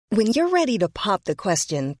When you're ready to pop the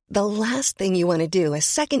question, the last thing you want to do is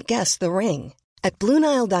second-guess the ring. At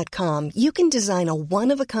BlueNile.com, you can design a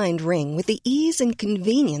one-of-a-kind ring with the ease and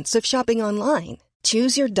convenience of shopping online.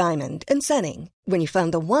 Choose your diamond and setting. When you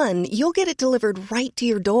find the one, you'll get it delivered right to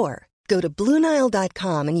your door. Go to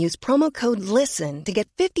BlueNile.com and use promo code LISTEN to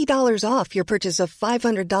get $50 off your purchase of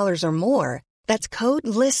 $500 or more. That's code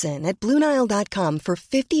LISTEN at BlueNile.com for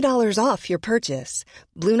 $50 off your purchase.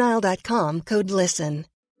 BlueNile.com, code LISTEN.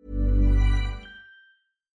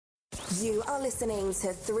 You are listening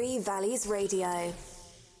to Three Valleys Radio.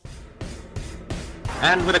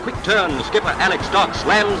 And with a quick turn, skipper Alex Dock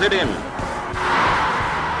slams it in.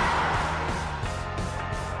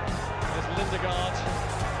 There's Lindegaard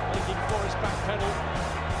making for his back pedal.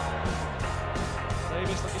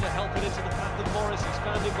 Davis looking to help it into the path of Morris,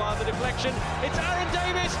 expanding by the deflection. It's Aaron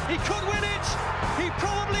Davis, he could win it! He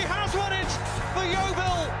probably has won it for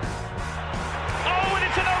Yeovil! Oh, and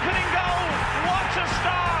it's an opening goal! What a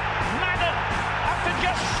start! Madden, after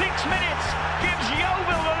just 6 minutes, gives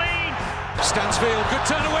Yeovil the lead. Stansfield, good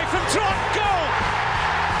turn away from Trot, goal!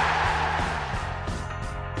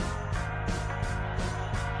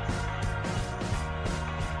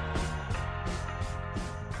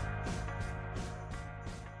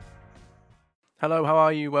 Hello, how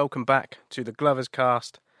are you? Welcome back to the Glovers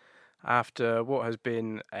Cast after what has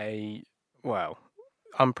been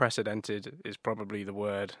unprecedented is probably the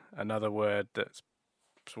word. Another word that's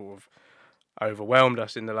sort of overwhelmed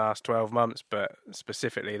us in the last 12 months, but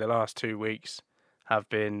specifically the last 2 weeks have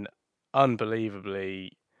been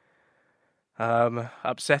unbelievably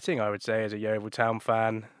upsetting, I would say, as a Yeovil Town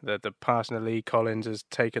fan. The passing of Lee Collins has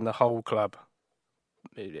taken the whole club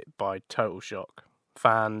by total shock.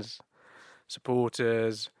 Fans,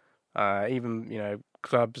 supporters, even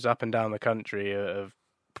clubs up and down the country have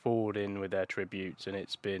poured in with their tributes, and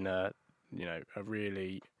it's been a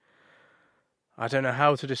really, I don't know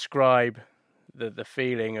how to describe the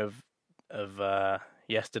feeling of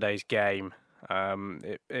yesterday's game. For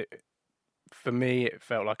me, it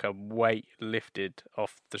felt like a weight lifted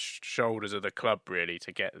off the shoulders of the club, really,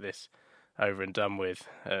 to get this over and done with,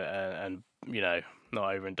 and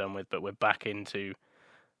not over and done with, but we're back into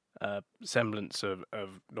semblance of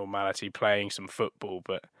normality, playing some football.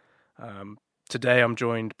 But today I'm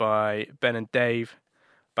joined by Ben and Dave,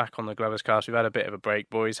 back on the Glovers Cast. We've had a bit of a break,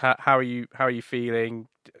 boys. How are you feeling?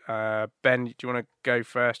 Ben, do you want to go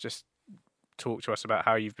first? Just talk to us about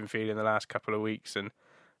how you've been feeling the last couple of weeks and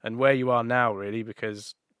where you are now, really,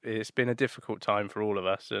 because it's been a difficult time for all of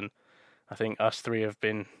us, and I think us three have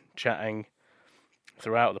been chatting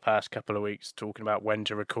throughout the past couple of weeks, talking about when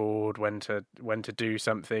to record, when to do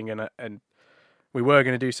something, and we were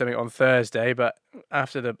going to do something on Thursday, but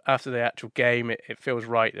after the actual game, it feels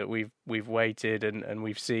right that we've waited and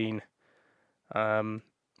we've seen a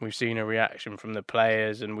reaction from the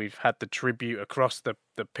players, and we've had the tribute across the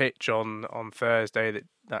pitch on Thursday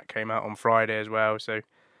that came out on Friday as well. So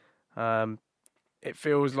it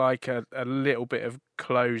feels like a little bit of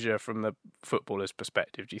closure from the footballer's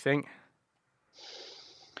perspective. Do you think?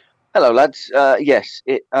 Hello, lads. Yes,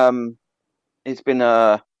 it's been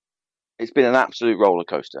an absolute roller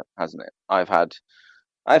coaster, hasn't it? I've had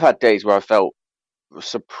days where I felt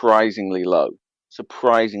surprisingly low,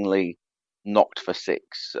 surprisingly knocked for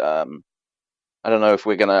six. I don't know if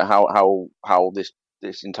we're gonna how this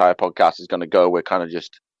entire podcast is gonna go. We're kind of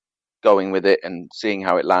just going with it and seeing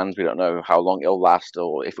how it lands. We don't know how long it'll last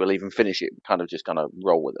or if we'll even finish it. We're kind of just gonna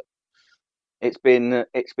roll with it. It's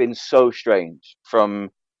been so strange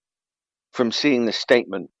from seeing the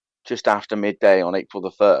statement just after midday on April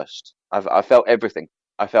the 1st. I felt everything.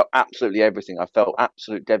 I felt absolutely everything. I felt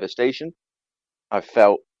absolute devastation. I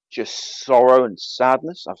felt just sorrow and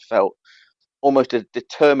sadness. I felt almost a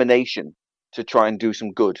determination to try and do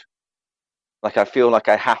some good. Like I feel like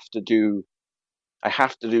I have to do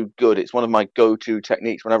good. It's one of my go-to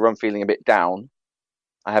techniques whenever I'm feeling a bit down.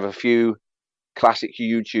 I have a few classic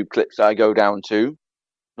YouTube clips that I go down to.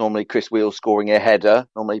 Normally Chris Wheels scoring a header,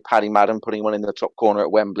 normally Paddy Madden putting one in the top corner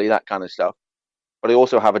at Wembley, that kind of stuff. But I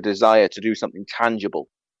also have a desire to do something tangible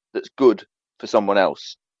that's good for someone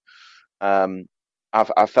else.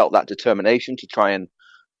 I've felt that determination to try and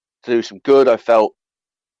to do some good. I felt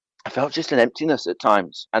just an emptiness at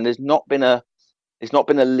times, and there's not been a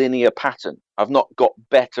linear pattern. I've not got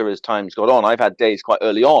better as time's got on. I've had days quite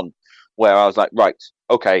early on where I was like, right,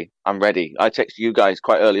 okay, I'm ready. I texted you guys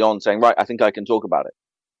quite early on saying, right, I think I can talk about it.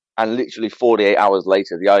 And literally 48 hours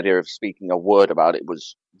later, the idea of speaking a word about it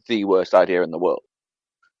was the worst idea in the world.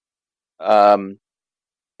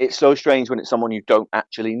 It's so strange when it's someone you don't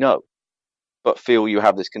actually know, but feel you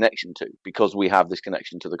have this connection to, because we have this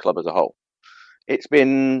connection to the club as a whole. it's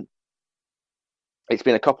been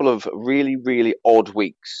a couple of really, really odd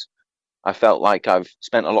weeks. I felt like I've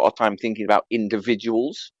spent a lot of time thinking about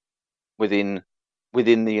individuals within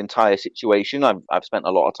the entire situation. I've spent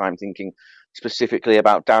a lot of time thinking specifically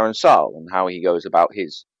about Darren Sarll and how he goes about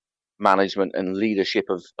his management and leadership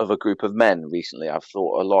of a group of men recently. I've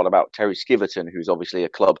thought a lot about Terry Skiverton, who's obviously a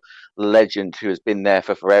club legend who has been there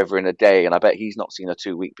for forever and a day, and I bet he's not seen a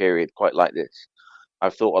 2-week period quite like this.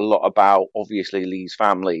 I've thought a lot about, obviously, Lee's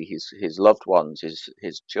family, his loved ones,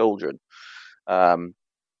 his children.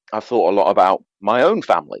 I've thought a lot about my own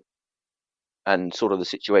family and sort of the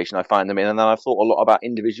situation I find them in, and then I've thought a lot about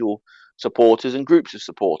individual supporters and groups of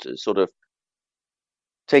supporters, sort of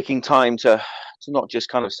taking time to not just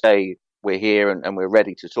kind of say we're here and we're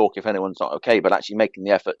ready to talk if anyone's not okay, but actually making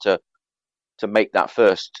the effort to make that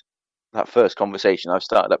first conversation. I've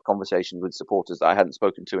started up conversations with supporters that I hadn't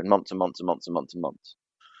spoken to in months and months and months and months and months,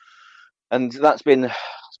 and it's been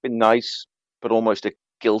nice, but almost a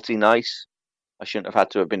guilty nice. I shouldn't have had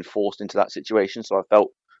to have been forced into that situation, so I felt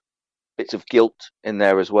bits of guilt in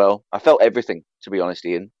there as well. I felt everything, to be honest,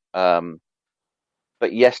 Ian.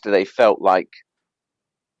 But yesterday felt like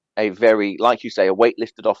a very, like you say, a weight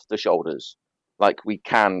lifted off the shoulders. Like we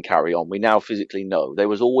can carry on. We now physically know. There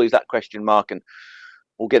was always that question mark, and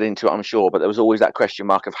we'll get into it, I'm sure, but there was always that question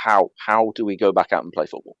mark of how do we go back out and play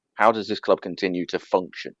football? How does this club continue to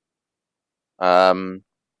function? So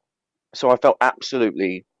I felt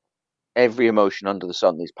absolutely every emotion under the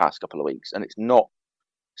sun these past couple of weeks, and it's not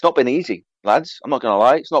been easy, lads. I'm not going to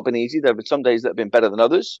lie. It's not been easy. There have been some days that have been better than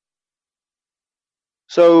others.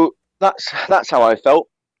 So that's how I felt.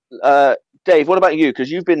 Dave, what about you?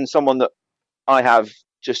 Because you've been someone that I have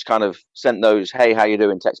just kind of sent those "Hey, how you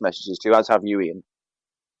doing?" text messages to, as have you, Ian,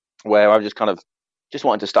 where I've just kind of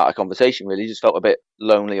wanted to start a conversation. Really, just felt a bit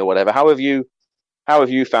lonely or whatever. How have you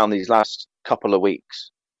found these last couple of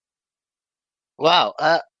weeks? Well,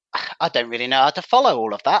 I don't really know how to follow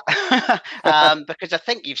all of that because I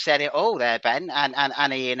think you've said it all there, Ben,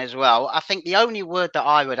 and Ian as well. I think the only word that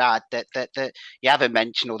I would add that you haven't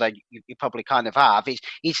mentioned, although you probably kind of have,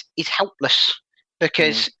 is helpless.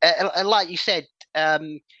 Because, like you said,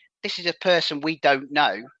 this is a person we don't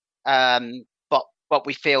know, but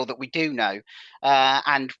we feel that we do know,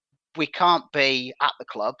 and we can't be at the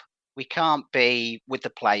club. We can't be with the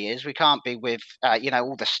players. We can't be with,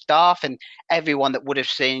 all the staff and everyone that would have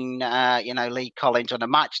seen, Lee Collins on a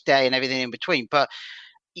match day and everything in between. But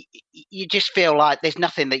you just feel like there's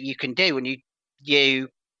nothing that you can do, and you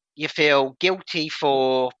feel guilty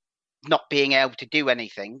for not being able to do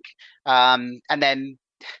anything. And then,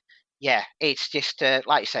 it's just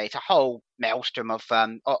like you say, it's a whole maelstrom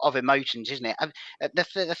of emotions, isn't it?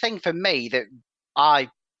 The thing for me that I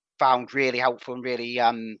found really helpful and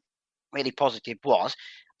really positive was,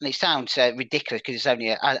 and it sounds ridiculous because it's only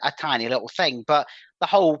a tiny little thing, but the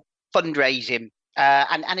whole fundraising,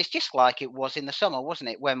 and it's just like it was in the summer, wasn't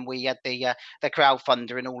it, when we had the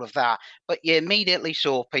crowdfunder and all of that. But you immediately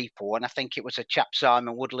saw people, and I think it was a chap,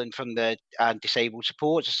 Simon Woodland from the Disabled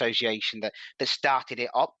Supporters Association that started it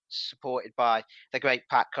up, supported by the great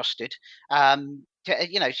Pat Custard. A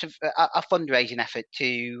fundraising effort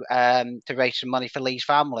to raise some money for Lee's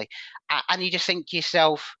family, and you just think to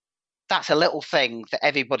yourself, that's a little thing that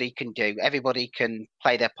everybody can do. Everybody can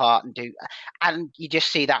play their part and do, and you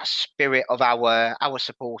just see that spirit of our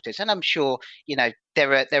supporters. And I'm sure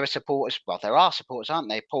there are supporters. Well, there are supporters, aren't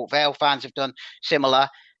there? Port Vale fans have done similar,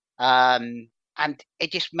 and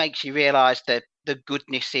it just makes you realise the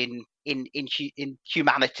goodness in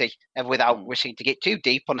humanity, without wishing to get too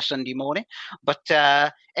deep on a Sunday morning. But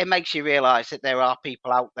it makes you realise that there are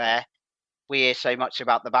people out there. We hear so much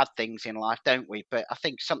about the bad things in life, don't we? But I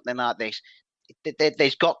think something like this,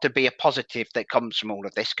 there's got to be a positive that comes from all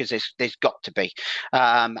of this, because there's got to be.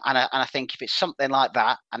 And I think if it's something like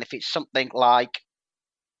that, and if it's something like,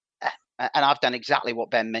 and I've done exactly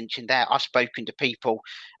what Ben mentioned there. I've spoken to people,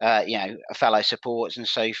 fellow supporters and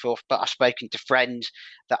so forth, but I've spoken to friends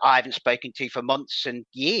that I haven't spoken to for months and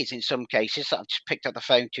years in some cases, that I've just picked up the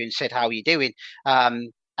phone to and said, how are you doing?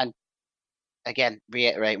 And again,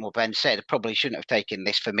 reiterating what Ben said, I probably shouldn't have taken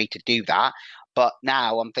this for me to do that. But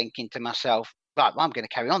now I'm thinking to myself, right, well, I'm going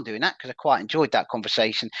to carry on doing that because I quite enjoyed that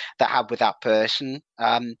conversation that I had with that person.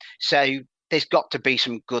 So there's got to be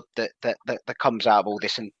some good that comes out of all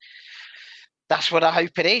this. And that's what I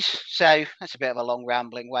hope it is. So that's a bit of a long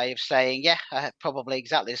rambling way of saying, probably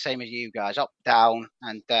exactly the same as you guys, up, down,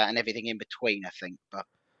 and everything in between, I think. But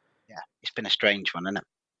yeah, it's been a strange one, hasn't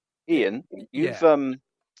it? Ian,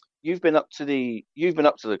 you've been up to the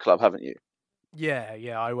club, haven't you? Yeah.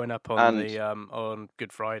 I went up on on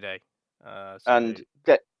Good Friday. And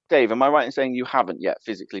Dave, am I right in saying you haven't yet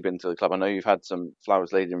physically been to the club? I know you've had some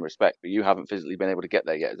flowers laid in respect, but you haven't physically been able to get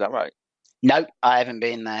there yet. Is that right? No, I haven't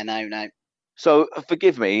been there. No. So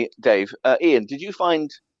forgive me, Dave. Ian, did you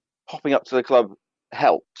find popping up to the club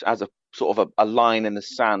helped as a sort of a line in the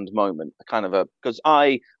sand moment, because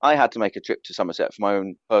I had to make a trip to Somerset for my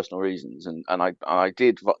own personal reasons, and I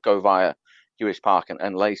did go via Hewish Park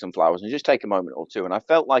and lay some flowers and just take a moment or two, and I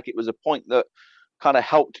felt like it was a point that kind of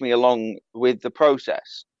helped me along with the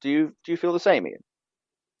process. Do you feel the same, Ian?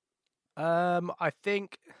 I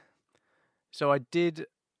think so.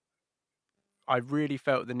 I really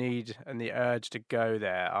felt the need and the urge to go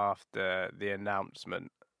there after the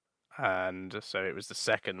announcement. And so it was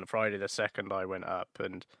Friday the 2nd I went up,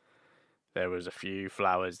 and there was a few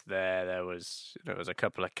flowers there. There was a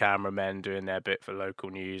couple of cameramen doing their bit for local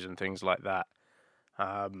news and things like that.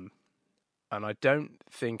 And I don't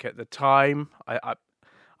think at the time, I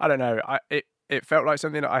don't know, it felt like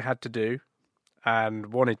something that I had to do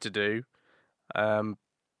and wanted to do.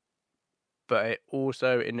 But it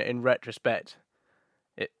also, in retrospect,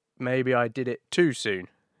 maybe I did it too soon,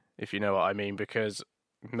 if you know what I mean, because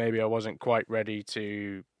maybe I wasn't quite ready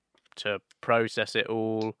to process it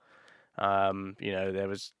all. There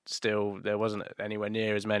wasn't anywhere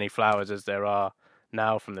near as many flowers as there are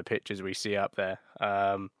now from the pictures we see up there.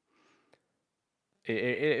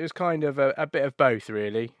 It was kind of a bit of both,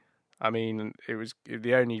 really. I mean, it was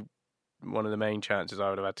the only one of the main chances I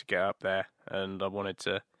would have had to get up there, and I wanted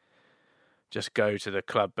to just go to the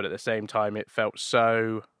club, but at the same time it felt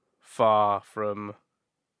so far from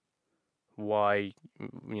why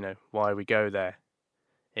we go there.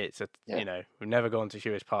 It's we've never gone to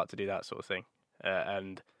Hewish Park to do that sort of thing,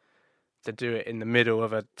 and to do it in the middle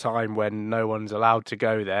of a time when no one's allowed to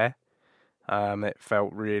go there, it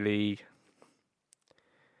felt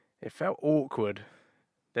awkward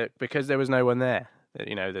because there was no one there.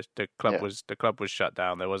 The club was shut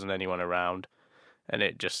down. There wasn't anyone around. And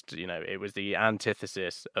it just, it was the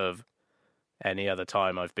antithesis of any other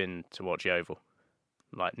time I've been to watch Yeovil.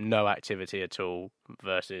 Like, no activity at all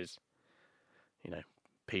versus,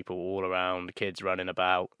 people all around, kids running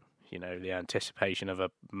about, the anticipation of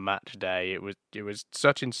a match day. It was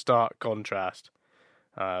such in stark contrast.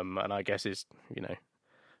 And I guess it's,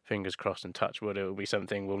 fingers crossed and touch wood, it will be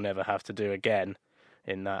something we'll never have to do again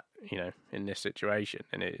in that, in this situation.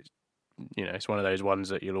 And it's one of those ones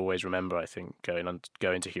that you'll always remember, I think, going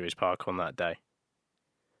to Hewish Park on that day.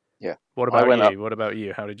 Yeah. What about you? What about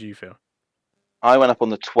you? How did you feel? I went up on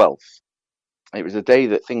the 12th. It was the day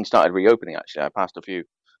that things started reopening, actually. I passed a few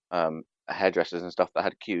hairdressers and stuff that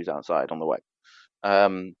had queues outside on the way.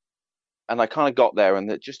 And I kind of got there,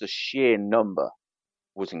 and just the sheer number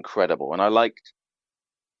was incredible. And I liked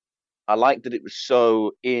that it was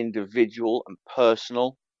so individual and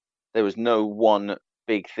personal. There was no one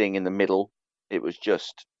big thing in the middle. It was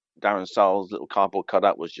just Darren Sarll's little cardboard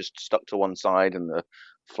cutout was just stuck to one side, and the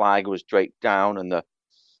flag was draped down, and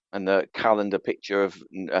the calendar picture of,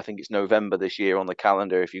 I think it's November this year on the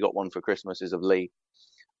calendar, if you got one for Christmas, is of Lee.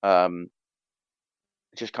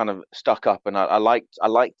 Just kind of stuck up, and I liked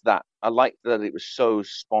that. I liked that it was so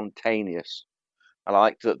spontaneous. I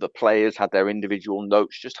liked that the players had their individual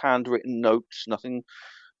notes, just handwritten notes, nothing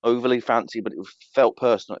overly fancy, but it felt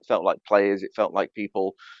personal. It felt like players. It felt like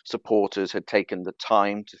people, supporters, had taken the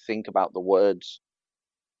time to think about the words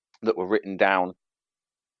that were written down.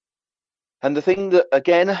 And the thing that,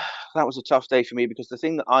 again, that was a tough day for me, because the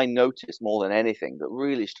thing that I noticed more than anything that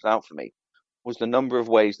really stood out for me was the number of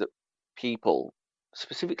ways that people,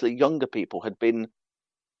 specifically younger people, had been,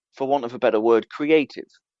 for want of a better word, creative.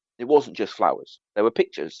 It wasn't just flowers. There were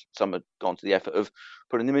pictures. Some had gone to the effort of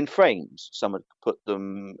putting them in frames. Some had put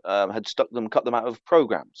them, had stuck them, cut them out of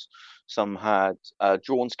programs. Some had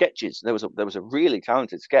drawn sketches. There was a really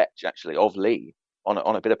talented sketch, actually, of Lee on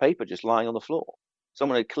a bit of paper just lying on the floor.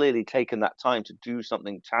 Someone had clearly taken that time to do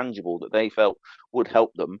something tangible that they felt would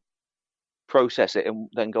help them process it and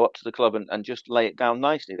then go up to the club and just lay it down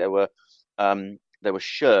nicely. There were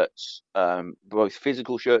shirts, both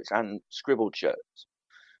physical shirts and scribbled shirts.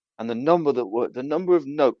 And the number of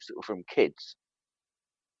notes that were from kids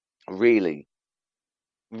really,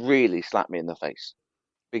 really slapped me in the face,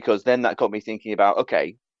 because then that got me thinking about,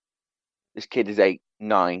 okay, this kid is 8,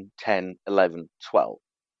 9, 10, 11, 12.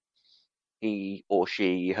 He or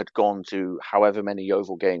she had gone to however many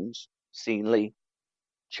Yeovil games, seen Lee,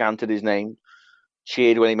 chanted his name,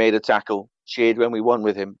 cheered when he made a tackle, cheered when we won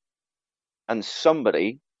with him. And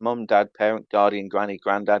somebody, mum, dad, parent, guardian, granny,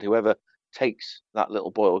 granddad, whoever takes that little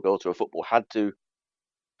boy or girl to a football had to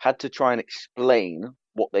try and explain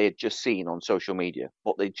what they had just seen on social media,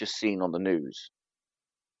 what they'd just seen on the news.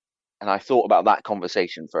 And I thought about that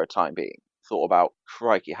conversation for a time being. Thought about,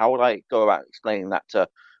 crikey, how would I go about explaining that to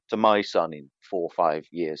my son in 4 or 5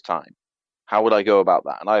 years' time? How would I go about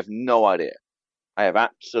that? And I have no idea. I have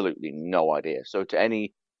absolutely no idea. So to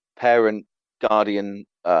any parent, guardian,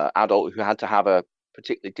 adult who had to have a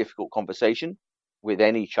particularly difficult conversation with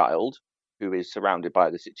any child who is surrounded by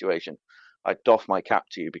the situation, I doff my cap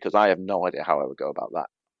to you, because I have no idea how I would go about that.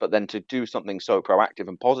 But then to do something so proactive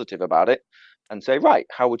and positive about it and say, right,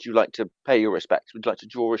 how would you like to pay your respects? Would you like to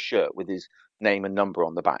draw a shirt with his name and number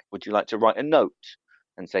on the back? Would you like to write a note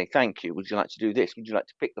and say thank you? Would you like to do this? Would you like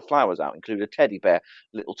to pick the flowers out, include a teddy bear,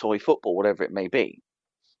 little toy football, whatever it may be?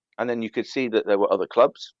 And then you could see that there were other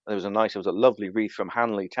clubs. There was a lovely wreath from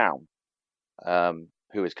Hanley Town,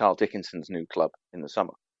 who is Carl Dickinson's new club in the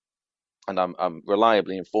summer. And I'm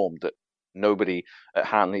reliably informed that nobody at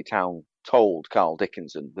Hanley Town told Carl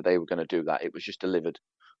Dickinson that they were going to do that. It was just delivered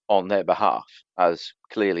on their behalf, as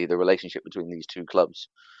clearly the relationship between these two clubs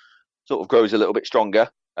sort of grows a little bit stronger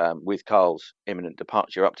with Carl's imminent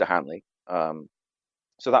departure up to Hanley.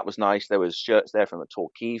 So that was nice. There was shirts there from a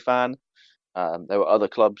Torquay fan. There were other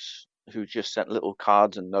clubs who just sent little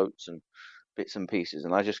cards and notes and bits and pieces.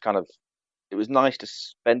 And I just it was nice to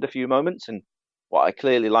spend a few moments. And what I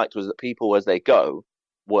clearly liked was that people, as they go,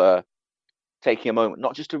 were taking a moment,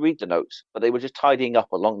 not just to read the notes, but they were just tidying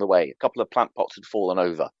up along the way. A couple of plant pots had fallen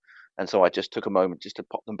over. And so I just took a moment just to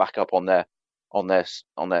pop them back up on their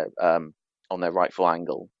rightful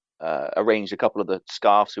angle. Arranged a couple of the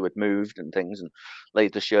scarves who had moved and things, and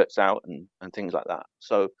laid the shirts out and things like that.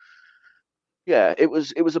 So yeah, it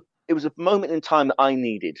was a moment in time that I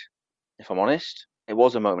needed, if I'm honest. It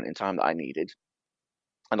was a moment in time that I needed.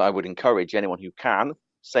 And I would encourage anyone who can,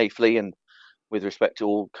 safely and with respect to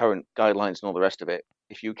all current guidelines and all the rest of it,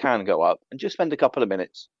 if you can go up and just spend a couple of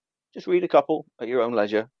minutes, just read a couple at your own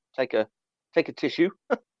leisure, take a tissue.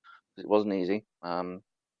 It wasn't easy. But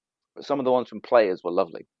some of the ones from players were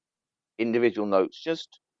lovely. Individual notes,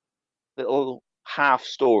 just little half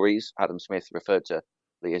stories. Adam Smith referred to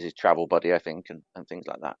Lee as his travel buddy, I think, and things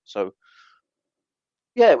like that. So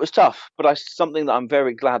yeah, it was tough, but something that I'm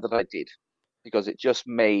very glad that I did, because it just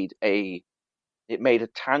made a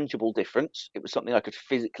tangible difference. It was something I could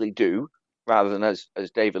physically do, rather than, as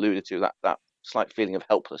Dave alluded to, that slight feeling of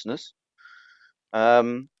helplessness.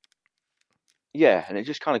 Yeah, and it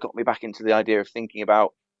just kind of got me back into the idea of thinking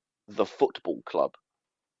about the football club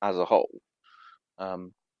as a whole.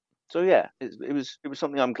 So yeah, it was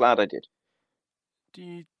something I'm glad I did. Do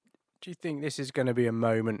you think this is going to be a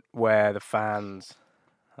moment where the fans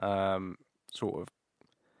sort of,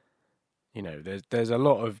 there's a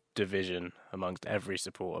lot of division amongst every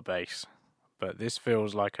supporter base, but this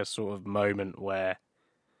feels like a sort of moment where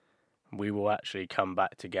we will actually come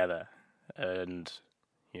back together, and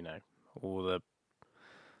all the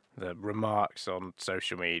remarks on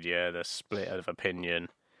social media, the split of opinion,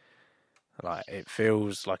 like it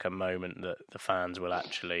feels like a moment that the fans will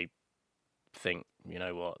actually think, you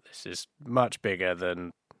know what, this is much bigger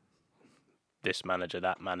than this manager,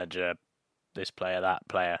 that manager, this player, that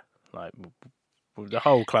player. Like the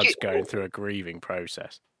whole club's going through a grieving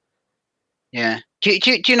process. Yeah. Do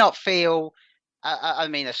you not feel? I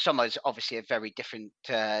mean, the summer's obviously a very different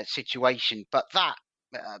situation, but that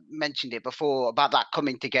mentioned it before about that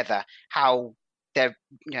coming together. How there,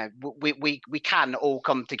 we can all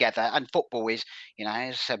come together, and football is,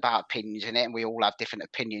 it's about opinions in it, and we all have different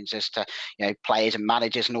opinions as to, players and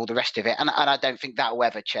managers and all the rest of it. And I don't think that will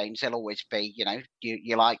ever change. There'll always be,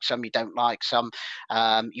 you like some, you don't like some,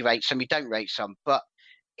 you rate some, you don't rate some. But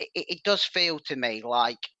it does feel to me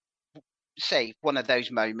like, say, one of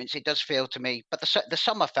those moments. It does feel to me, but the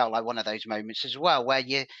summer felt like one of those moments as well, where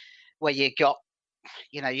you got.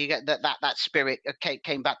 You get that spirit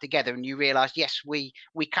came back together, and you realise, yes, we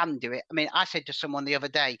can do it. I mean, I said to someone the other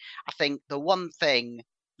day, I think the one thing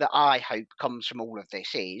that I hope comes from all of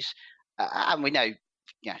this is, and we know,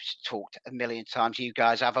 talked a million times, you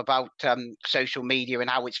guys have, about social media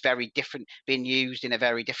and how it's very different, being used in a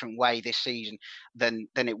very different way this season than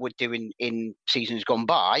it would do in seasons gone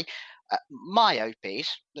by. My hope is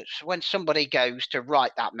that when somebody goes to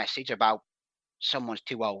write that message about someone's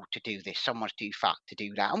too old to do this, someone's too fat to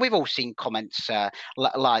do that, and we've all seen comments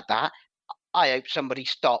like that, I hope somebody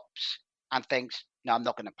stops and thinks, no, I'm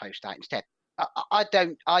not going to post that instead. I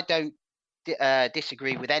don't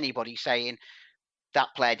disagree with anybody saying that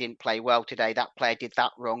player didn't play well today, that player did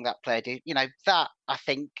that wrong, that player did, that I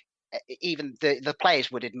think even the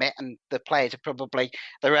players would admit, and the players are probably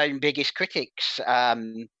their own biggest critics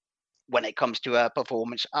when it comes to a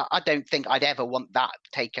performance. I don't think I'd ever want that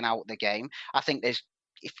taken out of the game. I think if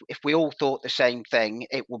we all thought the same thing,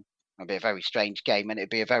 it would, It'd be a very strange game, and it'd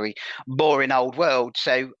be a very boring old world.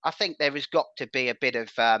 So I think there has got to be a bit of,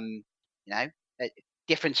 a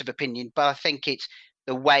difference of opinion. But I think it's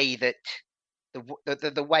the way that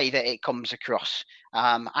the way that it comes across.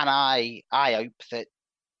 And I hope that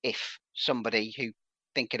if somebody who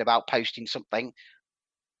thinking about posting something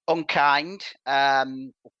unkind,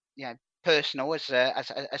 personal,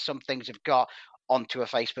 as some things have got, onto a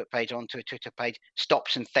Facebook page, onto a Twitter page,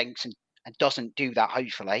 stops and thinks and doesn't do that,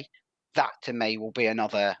 hopefully, that to me will be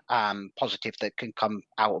another positive that can come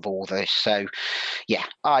out of all this. So, yeah,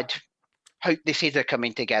 I'd hope this is a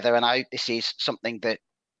coming together, and I hope this is something that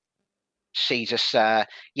sees us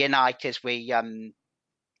unite as we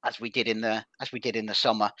did in the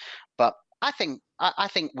summer. But I think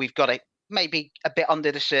we've got it maybe a bit under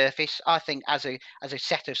the surface. I think as a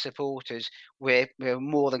set of supporters, we're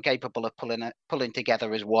more than capable of pulling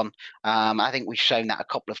together as one. I think we've shown that a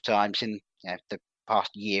couple of times in the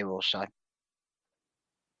past year or so.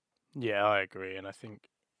 Yeah, I agree, and I think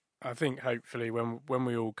hopefully when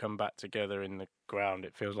we all come back together in the ground,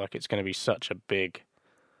 it feels like it's going to be such a big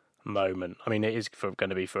moment. I mean, it is going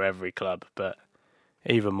to be for every club, but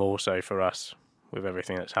even more so for us with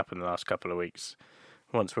everything that's happened the last couple of weeks.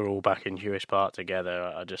 Once we're all back in Huish Park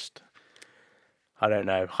together, I don't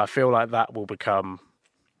know. I feel like that will become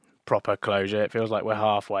proper closure. It feels like we're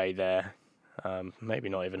halfway there. Maybe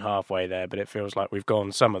not even halfway there, but it feels like we've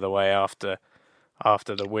gone some of the way after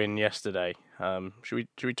the win yesterday. Should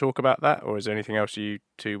we talk about that, or is there anything else you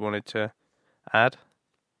two wanted to add?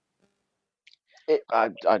 I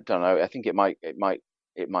don't know. I think it might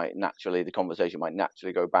naturally, the conversation might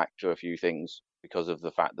naturally go back to a few things because of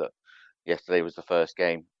the fact that yesterday was the first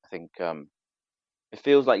game. I think it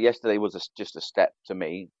feels like yesterday was just a step to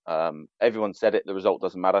me. Everyone said it. The result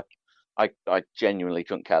doesn't matter. I genuinely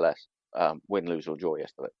couldn't care less. Win, lose or draw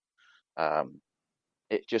yesterday.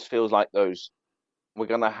 It just feels like we're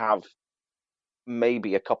going to have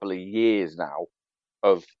maybe a couple of years now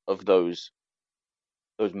of those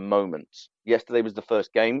moments. Yesterday was the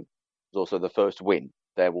first game. It was also the first win.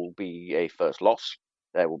 There will be a first loss.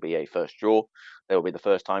 There will be a first draw. There will be the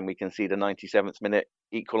first time we can see the 97th minute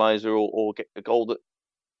equaliser or get a goal that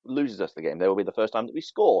loses us the game. There will be the first time that we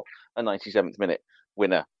score a 97th minute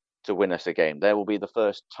winner to win us a game. There will be the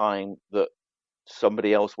first time that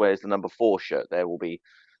somebody else wears the number 4 shirt. There will be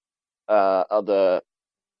other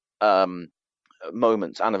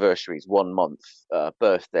moments, anniversaries, 1 month,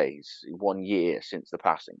 birthdays, 1 year since the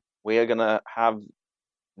passing. We are going to have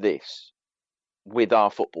this with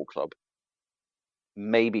our football club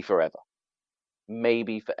maybe forever.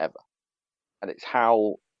 And it's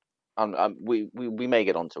how we may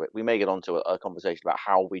get onto it. We may get onto a conversation about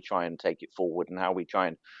how we try and take it forward and how we try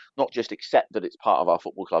and not just accept that it's part of our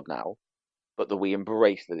football club now, but that we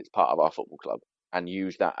embrace that it's part of our football club and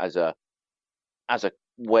use that as a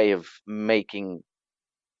way of making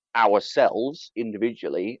ourselves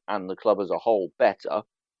individually and the club as a whole better,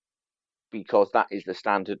 because that is the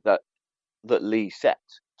standard that Lee set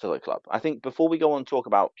to the club. I think before we go on and talk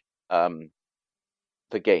about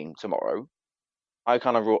the game tomorrow, I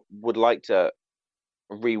kind of would like to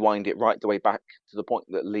rewind it right the way back to the point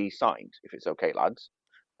that Lee signed, if it's okay, lads,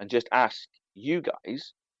 and just ask you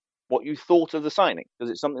guys what you thought of the signing, because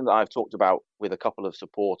it's something that I've talked about with a couple of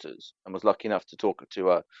supporters and was lucky enough to talk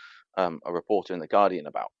to a reporter in The Guardian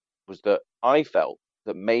about, was that I felt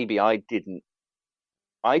that maybe I didn't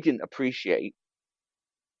appreciate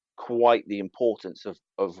quite the importance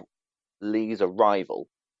of Lee's arrival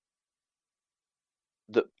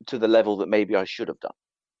to the level that maybe I should have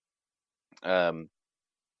done.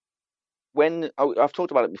 When I've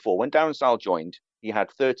talked about it before, when Darren Sarll joined, he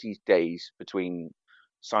had 30 days between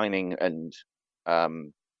signing and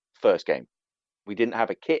first game. We didn't have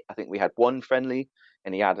a kit. I think we had one friendly,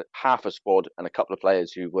 and he had half a squad and a couple of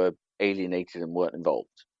players who were alienated and weren't involved.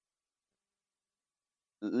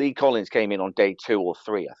 Lee Collins came in on day 2 or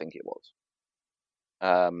 3, I think it was.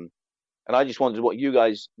 And I just wondered what you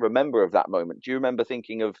guys remember of that moment. Do you remember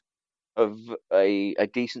thinking of a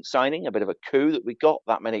decent signing, a bit of a coup that we got,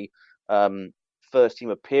 that many first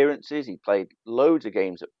team appearances? He played loads of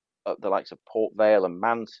games at the likes of Port Vale and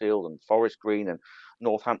Mansfield and Forest Green and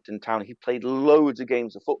Northampton Town. He played loads of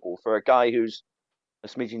games of football for a guy who's a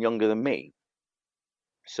smidgen younger than me.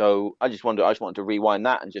 So I just wanted to rewind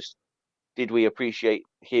that and just, did we appreciate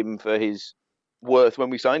him for his worth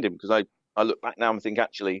when we signed him? Because I look back now and think,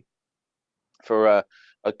 actually, for a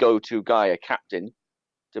go-to guy, a captain,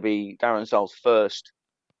 to be Darren Sarll's first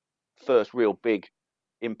real big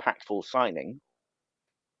impactful signing,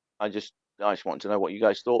 I just wanted to know what you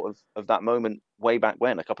guys thought of that moment way back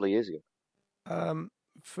when, a couple of years ago.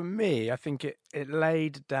 For me, I think it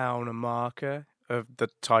laid down a marker of the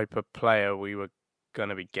type of player we were going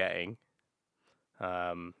to be getting.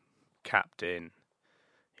 Captain,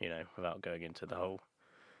 without going into the whole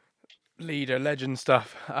leader, legend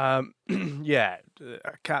stuff. Yeah,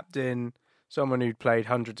 a captain, someone who'd played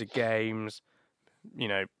hundreds of games,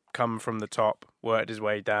 come from the top, worked his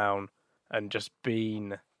way down, and just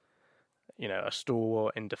been, a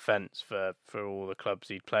stalwart in defence for all the clubs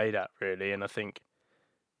he'd played at, really. And I think,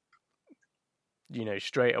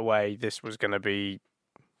 straight away, this was going to be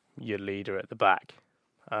your leader at the back.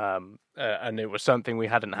 And it was something we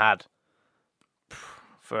hadn't had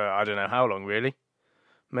for I don't know how long, really.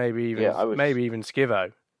 Maybe even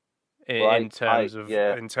Skivo. In terms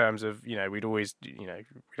of we'd always we'd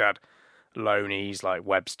had loanies like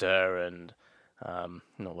Webster and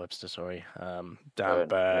not Webster, sorry, Dan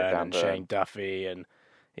Burn and Shane Duffy and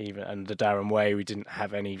the Darren Way. We didn't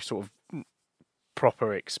have any sort of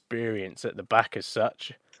proper experience at the back as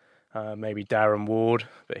such. Maybe Darren Ward,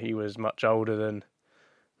 but he was much older than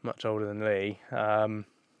Lee.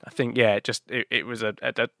 I think it was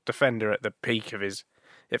a defender at the peak of his.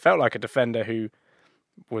 It felt like a defender who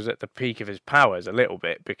was at the peak of his powers a little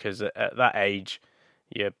bit, because at that age,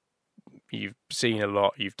 you've seen a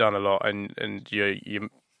lot, you've done a lot, and you're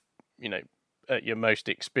at your most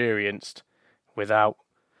experienced without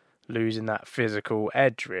losing that physical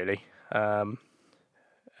edge, really. And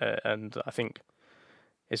I think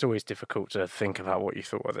it's always difficult to think about what you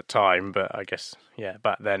thought at the time, but I guess,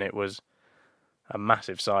 back then it was a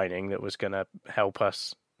massive signing that was going to help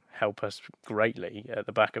us greatly at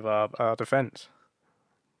the back of our defence.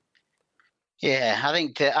 Yeah, I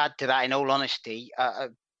think to add to that, in all honesty,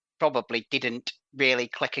 probably didn't really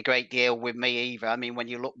click a great deal with me either. I mean, when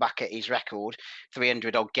you look back at his record,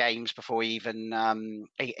 300 odd games before he even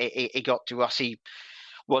he got to us, he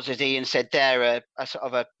was, as Ian said there, a sort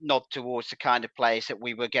of a nod towards the kind of players that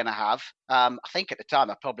we were going to have. I think at the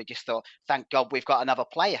time I probably just thought, thank God we've got another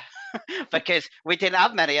player, because we didn't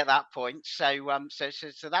have many at that point. So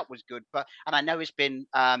that was good. And I know it's been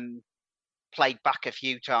played back a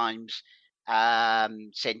few times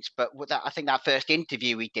since, but I think that first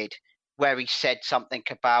interview he did, where he said something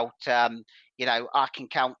about, I can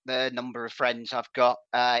count the number of friends I've got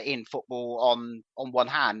in football on one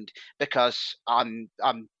hand, because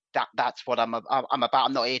that's what I'm about.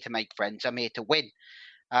 I'm not here to make friends. I'm here to win.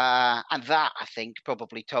 And that, I think,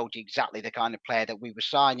 probably told you exactly the kind of player that we were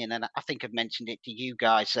signing. And I think I've mentioned it to you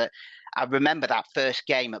guys. I remember that first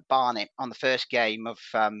game at Barnet, on the first game of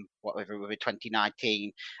whatever it was,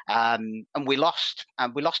 2019, and we lost.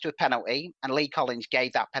 And we lost to a penalty, and Lee Collins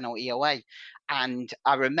gave that penalty away. And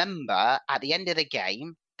I remember at the end of the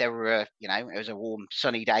game, there were, it was a warm,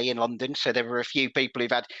 sunny day in London, so there were a few people who've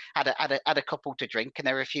had a couple to drink, and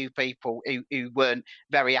there were a few people who weren't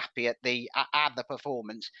very happy at the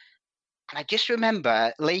performance. And I just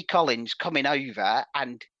remember Lee Collins coming over,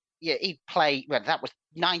 and he'd played. Well, that was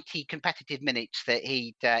 90 competitive minutes that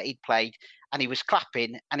he'd played, and he was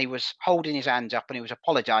clapping, and he was holding his hands up, and he was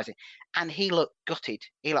apologising, and he looked gutted.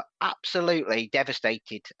 He looked absolutely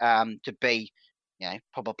devastated to be.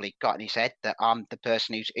 Probably got in his head that I'm the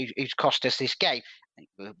person who's cost us this game.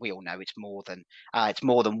 We all know it's more than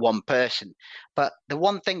one person. But the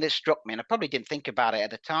one thing that struck me, and I probably didn't think about it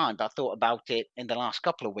at the time, but I thought about it in the last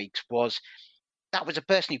couple of weeks, was that was a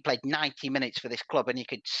person who played 90 minutes for this club, and you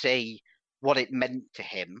could see what it meant to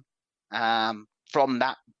him from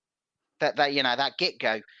that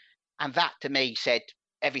get-go. And that, to me, said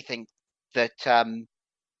everything that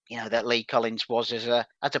that Lee Collins was as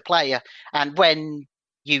a player. And when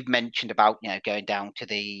you've mentioned about going down to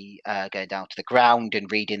the ground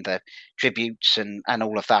and reading the tributes and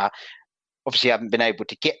all of that, obviously I haven't been able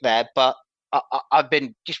to get there, but I've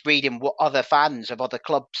been just reading what other fans of other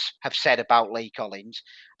clubs have said about Lee Collins,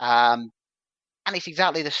 and it's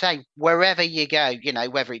exactly the same wherever you go.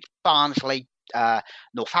 Whether it's Barnsley,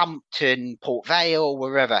 Northampton, Port Vale,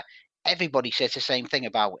 wherever, everybody says the same thing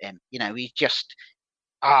about him. He's just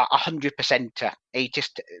 100%. He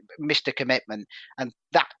just missed a commitment, and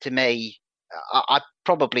that, to me, I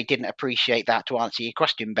probably didn't appreciate that. To answer your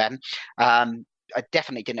question, Ben, I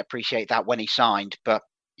definitely didn't appreciate that when he signed. But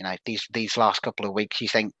these last couple of weeks, you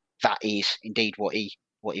think that is indeed what he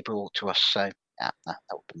brought to us. So that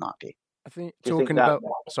would be my view. I think talking about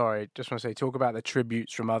the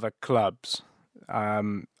tributes from other clubs. I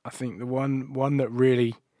think the one that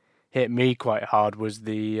really hit me quite hard was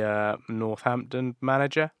the Northampton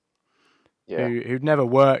manager, who'd never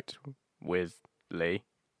worked with Lee.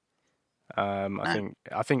 I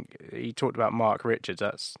think he talked about Mark Richards.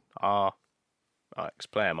 That's our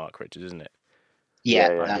ex-player, Mark Richards, isn't it?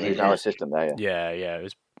 Yeah, He's our assistant there. Yeah. It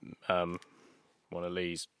was one of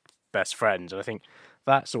Lee's best friends, and I think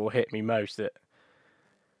that sort of hit me most. That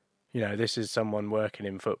this is someone working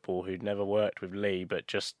in football who'd never worked with Lee, but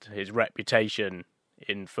just his reputation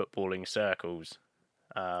in footballing circles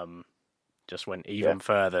just went even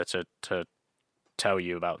further to tell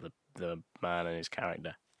you about the man and his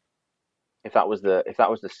character. If that was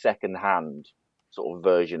the second hand sort of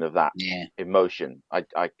version of that emotion, I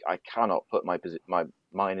cannot put my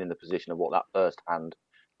mind in the position of what that first hand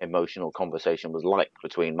emotional conversation was like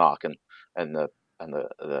between Mark and the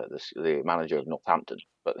manager of Northampton.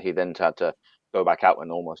 But he then had to go back out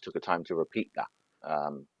and almost took a time to repeat that.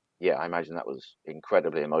 I imagine that was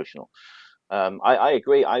incredibly emotional. I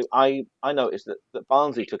agree. I noticed that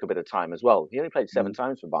Barnsley took a bit of time as well. He only played 7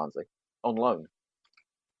 times for Barnsley on loan,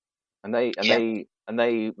 and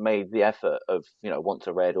they made the effort of once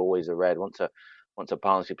a Red, always a Red, once a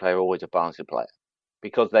Barnsley player, always a Barnsley player,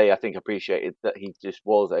 because they, I think, appreciated that he just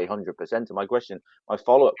was 100%. And my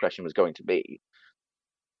follow-up question was going to be,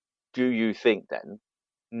 do you think then,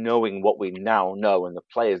 knowing what we now know and the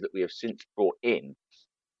players that we have since brought in,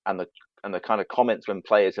 and the kind of comments when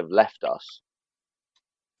players have left us,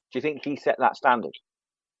 do you think he set that standard?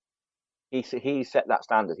 He set that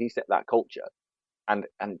standard. He set that culture, and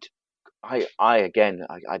I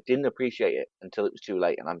didn't appreciate it until it was too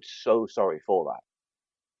late, and I'm so sorry for that.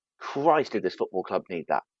 Christ, did this football club need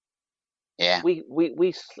that? Yeah. We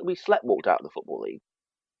sleptwalked out of the Football League.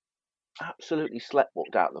 Absolutely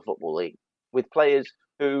sleptwalked out of the Football League with players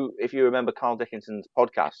who, if you remember Carl Dickinson's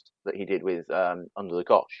podcast that he did with Under the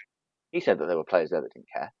Cosh, he said that there were players there that didn't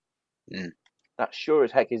care. Mm. That sure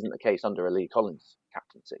as heck isn't the case under a Lee Collins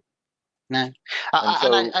captaincy. No.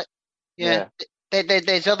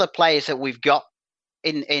 There's other players that we've got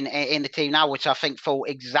in the team now, which I think fall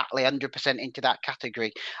exactly 100% into that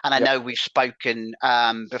category. And I know we've spoken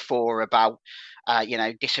before about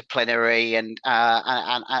disciplinary and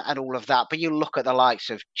all of that. But you look at the likes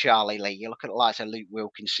of Charlie Lee, you look at the likes of Luke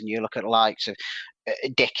Wilkinson, you look at the likes of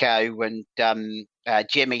Dicko and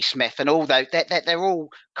Jimmy Smith, and all those. They're all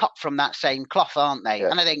cut from that same cloth, aren't they? Yeah.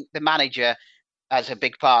 And I think the manager has a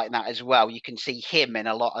big part in that as well. You can see him in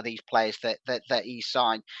a lot of these players that he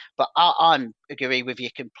signed. But I agree with you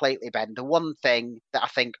completely, Ben. The one thing that I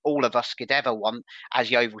think all of us could ever want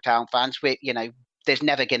as Yeovil Town fans, there's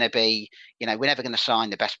never going to be, we're never going to sign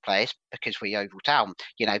the best players because we're Yeovil Town.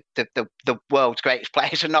 The world's greatest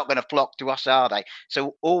players are not going to flock to us, are they?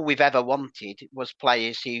 So all we've ever wanted was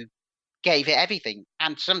players who gave it everything,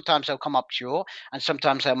 and sometimes they'll come up short and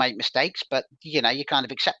sometimes they'll make mistakes, but you kind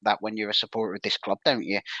of accept that when you're a supporter of this club, don't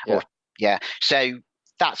you? So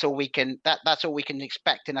that's all we can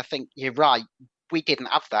expect. And I think you're right, we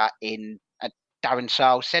didn't have that in Darren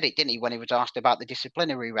Sarles said it, didn't he, when he was asked about the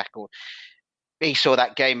disciplinary record. He saw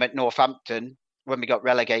that game at Northampton when we got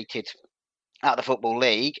relegated out of the Football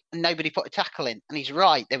League and nobody put a tackle in, and he's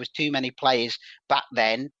right, there was too many players back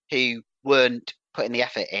then who weren't putting the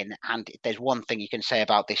effort in. And if there's one thing you can say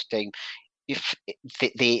about this team, if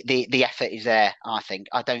the effort is there, I think.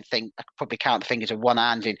 I don't think I could probably count the fingers of one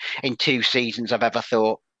hand in 2 seasons I've ever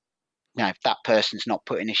thought, if that person's not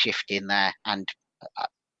putting a shift in there. And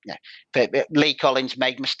but Lee Collins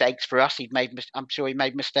made mistakes for us. I'm sure he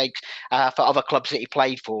made mistakes for other clubs that he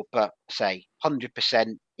played for. But say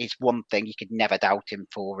 100% is one thing you could never doubt him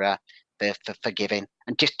for forgiving.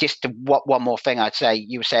 And just one more thing I'd say,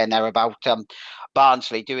 you were saying there about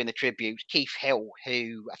Barnsley doing the tributes. Keith Hill,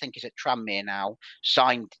 who I think is at Tranmere now,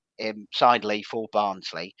 signed Lee for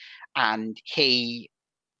Barnsley, and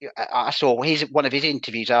I saw one of his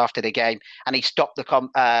interviews after the game, and he stopped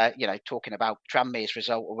talking about Tranmere's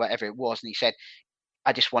result or whatever it was, and he said,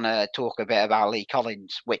 "I just want to talk a bit about Lee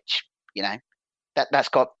Collins," which that's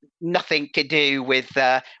got nothing to do with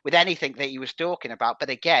anything that he was talking about. But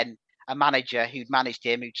again, a manager who'd managed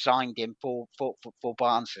him, who'd signed him for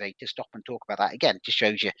Barnsley, to stop and talk about that again just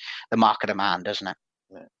shows you the mark of the man, doesn't it?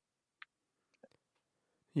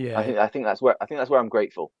 Yeah. I think that's where I'm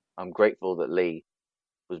grateful. I'm grateful that Lee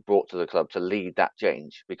was brought to the club to lead that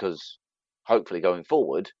change, because hopefully going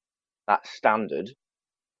forward, that standard,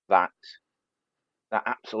 that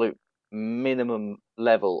absolute minimum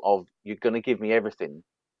level of you're going to give me everything,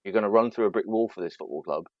 you're going to run through a brick wall for this football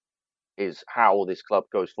club, is how this club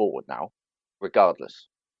goes forward now, regardless.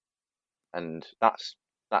 And that's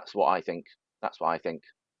what I think. That's what I think.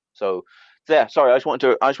 So yeah, sorry, I just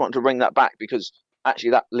wanted to bring that back, because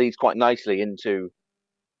actually that leads quite nicely into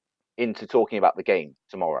talking about the game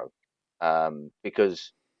tomorrow,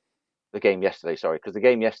 because the game yesterday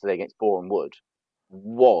against Boreham Wood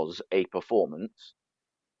was a performance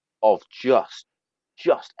of just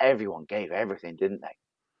just everyone gave everything, didn't they?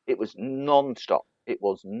 It was non-stop. It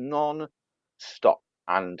was non-stop.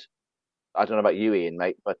 And I don't know about you, Ian,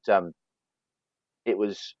 mate, but it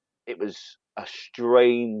was a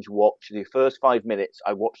strange watch. The first 5 minutes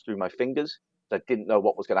I watched through my fingers. I didn't know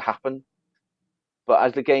what was going to happen. But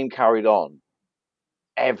as the game carried on,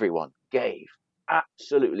 everyone gave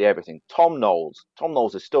absolutely everything. Tom Knowles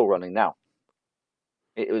is still running now.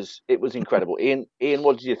 It was incredible. Ian,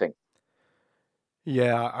 what did you think?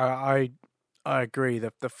 Yeah, I agree.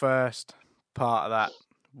 The first part of that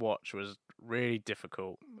watch was really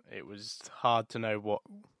difficult. It was hard to know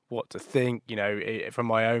what to think. From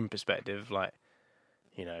my own perspective,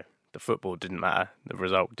 the football didn't matter, the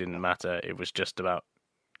result didn't matter. It was just about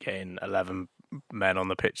getting 11 men on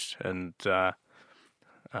the pitch and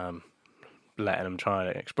letting them try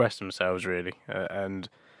and express themselves, really. And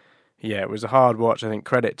yeah, it was a hard watch. I think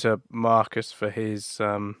credit to Marcus for his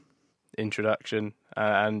introduction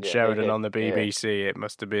and Sheridan on the BBC. It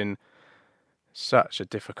must have been such a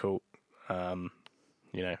difficult,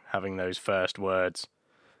 having those first words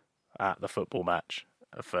at the football match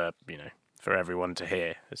for everyone to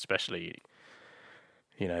hear, especially.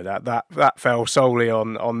 That fell solely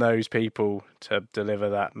on those people to deliver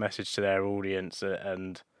that message to their audience,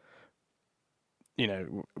 and it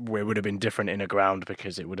would have been different in a ground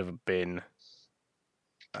because it would have been.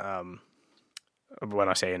 When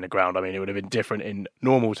I say in the ground, I mean it would have been different in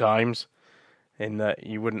normal times, in that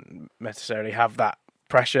you wouldn't necessarily have that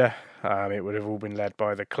pressure. It would have all been led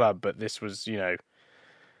by the club, but this was,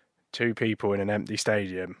 two people in an empty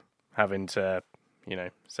stadium having to,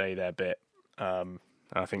 say their bit.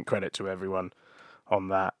 I think credit to everyone on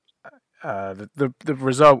that. The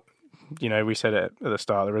result, we said it at the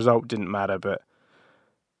start, the result didn't matter, but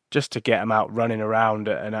just to get them out running around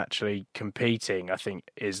and actually competing, I think,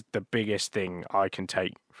 is the biggest thing I can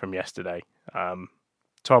take from yesterday.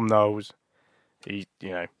 Tom Knowles,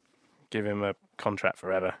 give him a contract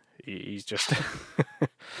forever. He's just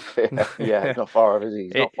he's not far off, is he?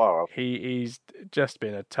 He's not far off. He's just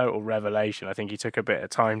been a total revelation. I think he took a bit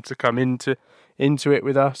of time to come into it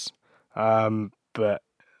with us, but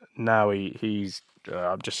now he's.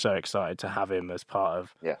 I'm just so excited to have him as part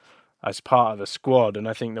of the squad. And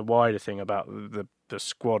I think the wider thing about the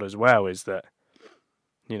squad as well is that,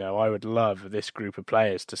 I would love this group of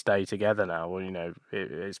players to stay together now. Well,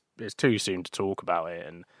 it's too soon to talk about it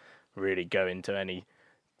and really go into any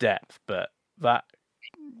depth, but that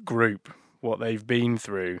group, what they've been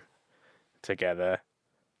through together,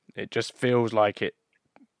 it just feels like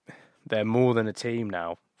they're more than a team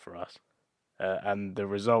now for us. And the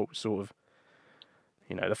result sort of,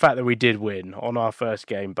 the fact that we did win on our first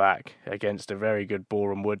game back against a very good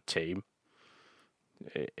Boreham Wood team,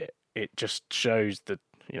 it just shows that,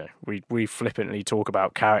 we flippantly talk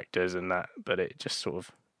about characters and that, but it just sort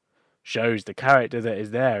of shows the character that is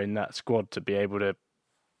there in that squad to be able to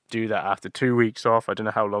do that after 2 weeks off. I don't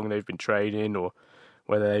know how long they've been training or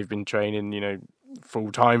whether they've been training,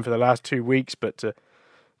 full time for the last 2 weeks, but to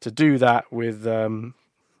do that with,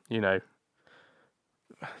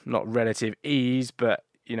 not relative ease, but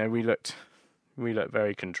we looked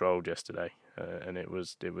very controlled yesterday, and it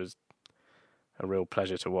was a real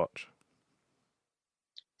pleasure to watch.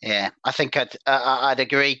 Yeah, I think I'd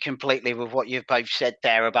agree completely with what you've both said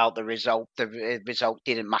there about the result. The result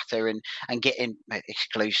didn't matter, and getting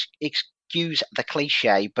excuse the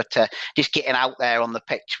cliche, but just getting out there on the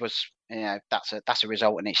pitch was, that's a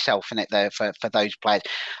result in itself, isn't it? There for those players,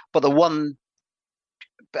 but the one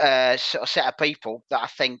sort of set of people that I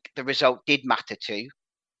think the result did matter to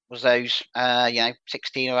was those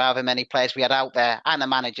 16 or however many players we had out there, and the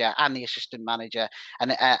manager and the assistant manager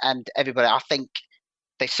and everybody. I think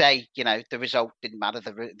they say, the result didn't matter,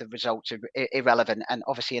 the results are irrelevant, and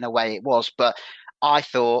obviously in a way it was. But I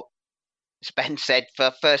thought, as Ben said,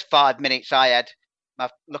 for the first 5 minutes I had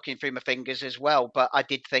looking through my fingers as well. But I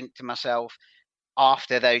did think to myself,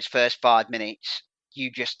 after those first 5 minutes,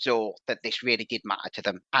 you just saw that this really did matter to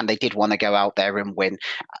them, and they did want to go out there and win,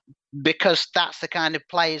 because that's the kind of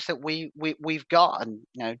players that we've got. And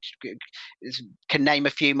can name a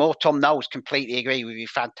few more. Tom Knowles, completely agree with you,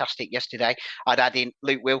 fantastic yesterday. I'd add in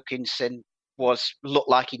Luke Wilkinson, looked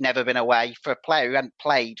like he'd never been away. For a player who hadn't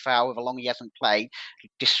played for however long he hasn't played,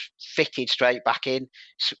 just fitted straight back in.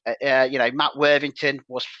 Matt Worthington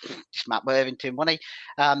was just Matt Worthington, wasn't he?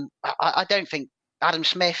 I don't think Adam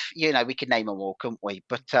Smith, we could name them all, couldn't we?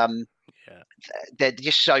 But there's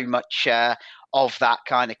just so much of that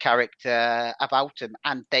kind of character about them,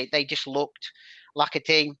 and they just looked like a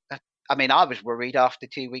team. I mean, I was worried after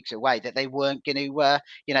 2 weeks away that they weren't going to,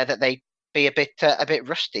 that they be a bit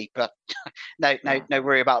rusty, but no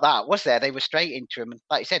worry about that. Was there? They were straight into him, and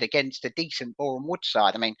like I said, against a decent Boreham Wood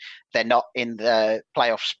side. I mean, they're not in the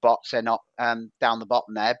playoff spots, they're not down the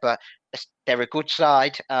bottom there, but they're a good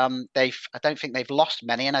side. I don't think they've lost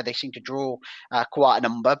many. I know they seem to draw quite a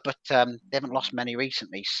number, but they haven't lost many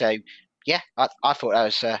recently. So yeah, I thought that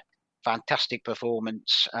was a fantastic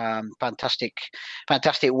performance, fantastic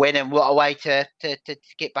win, and what a way to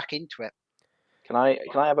get back into it. Can I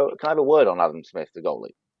have a word on Adam Smith, the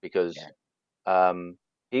goalie? Because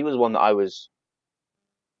he was one that I was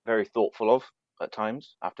very thoughtful of at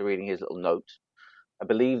times after reading his little note. I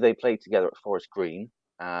believe they played together at Forest Green,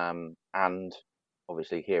 and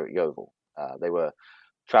obviously here at Yeovil. They were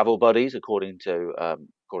travel buddies, according to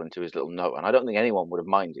his little note. And I don't think anyone would have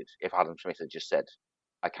minded if Adam Smith had just said,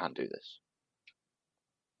 "I can't do this."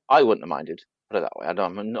 I wouldn't have minded, put it that way.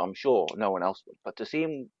 I'm sure no one else would. But to see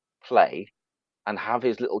him play and have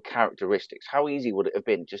his little characteristics, how easy would it have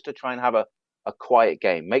been just to try and have a quiet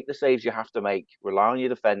game, make the saves you have to make, rely on your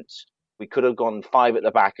defence. We could have gone 5 at the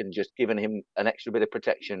back and just given him an extra bit of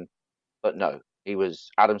protection, but no, he was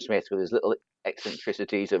Adam Smith with his little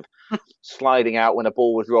eccentricities of sliding out when a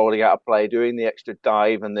ball was rolling out of play, doing the extra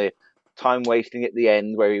dive and the time wasting at the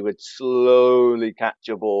end where he would slowly catch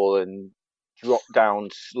a ball and drop down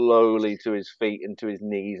slowly to his feet and to his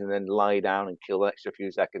knees and then lie down and kill an extra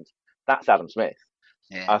few seconds. That's Adam Smith.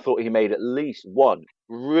 Yeah. I thought he made at least one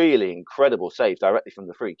really incredible save directly from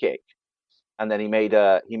the free kick, and then he made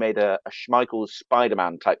a Schmeichel's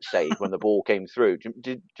Spider-Man type save when the ball came through. Do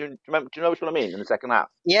you know which one I mean in the second half?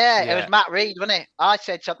 Yeah, it was Matt Reed, wasn't it? I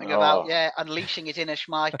said something about unleashing his inner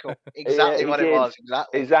Schmeichel. Exactly what it was.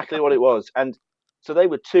 Exactly what it was. And so they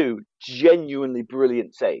were 2 genuinely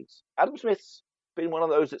brilliant saves. Adam Smith's been one of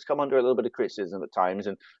those that's come under a little bit of criticism at times,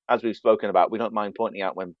 and as we've spoken about, we don't mind pointing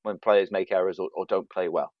out when players make errors or don't play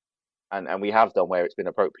well, and we have done where it's been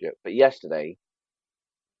appropriate. But yesterday,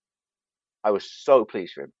 I was so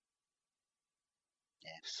pleased for him.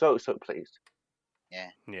 Yeah. So pleased. Yeah.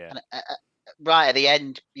 Yeah. And, right at the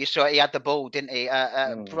end, you saw he had the ball, didn't he?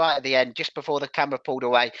 Right at the end, just before the camera pulled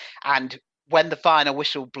away, and when the final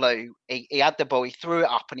whistle blew, he had the ball, he threw it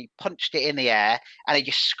up and he punched it in the air and he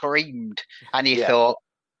just screamed. And you thought,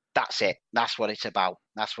 that's it. That's what it's about.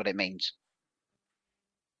 That's what it means.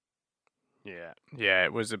 Yeah. Yeah,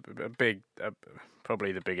 it was a big,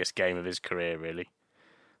 probably the biggest game of his career, really.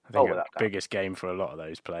 I think the biggest game for a lot of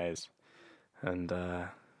those players. And,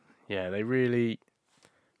 they really,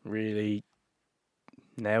 really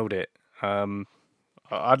nailed it.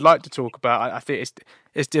 I'd like to talk about. I think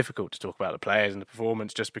it's difficult to talk about the players and the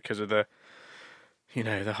performance just because of the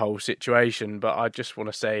whole situation. But I just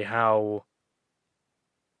want to say how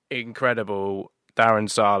incredible Darren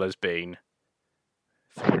Sarla's been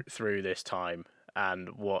through this time, and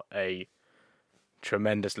what a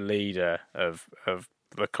tremendous leader of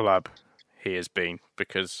the club he has been.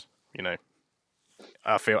 Because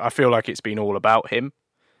I feel like it's been all about him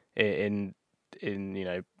in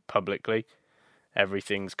publicly.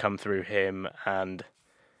 Everything's come through him, and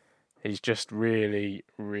he's just really,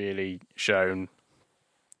 really shown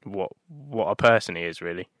what a person he is,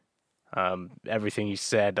 really. Everything he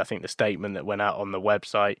said, I think the statement that went out on the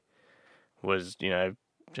website was,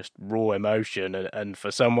 just raw emotion. And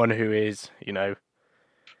for someone who is,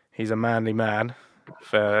 he's a manly man,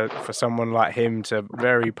 for someone like him to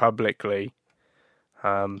very publicly,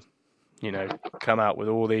 come out with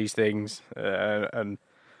all these things and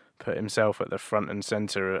put himself at the front and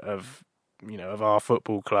centre of our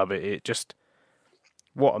football club. It just,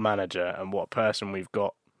 what a manager and what a person we've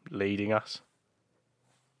got leading us.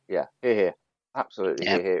 Yeah, here, absolutely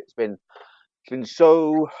here. It's been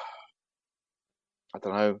so, I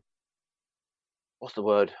don't know, what's the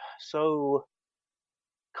word? So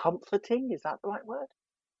comforting. Is that the right word?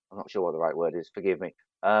 I'm not sure what the right word is. Forgive me.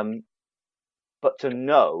 But to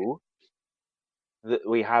know that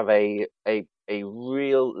we have a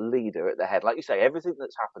real leader at the head. Like you say, everything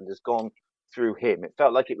that's happened has gone through him. It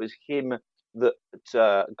felt like it was him that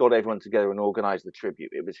got everyone together and organised the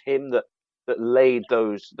tribute. It was him that laid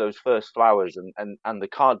those first flowers and the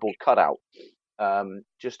cardboard cutout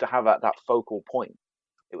just to have that focal point.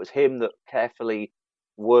 It was him that carefully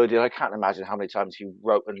worded. I can't imagine how many times he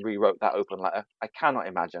wrote and rewrote that open letter. I cannot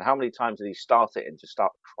imagine how many times did he start it and just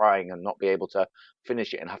start crying and not be able to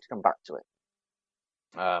finish it and have to come back to it.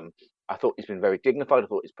 I thought he's been very dignified. I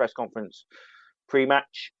thought his press conference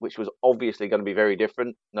pre-match, which was obviously going to be very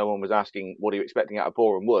different. No one was asking, what are you expecting out of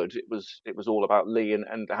Boreham Wood? It was all about Lee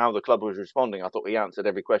and how the club was responding. I thought he answered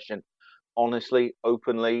every question honestly,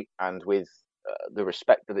 openly, and with the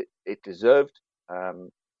respect that it deserved.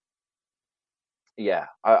 Yeah,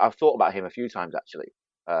 I've thought about him a few times actually.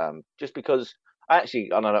 Just because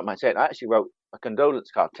and I don't mind saying, I actually wrote a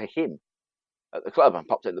condolence card to him at the club and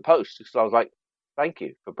popped it in the post because I was like, thank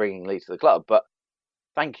you for bringing Lee to the club, but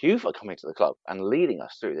thank you for coming to the club and leading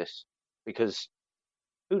us through this, because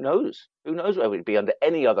who knows where we'd be under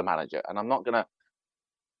any other manager. And I'm not gonna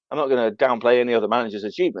downplay any other manager's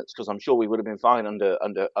achievements, because I'm sure we would have been fine under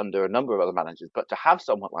a number of other managers. But to have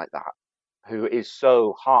someone like that, who is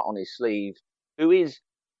so heart on his sleeve, who is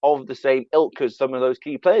of the same ilk as some of those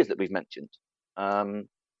key players that we've mentioned,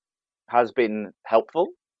 has been helpful.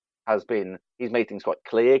 He's made things quite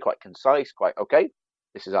clear, quite concise, quite okay.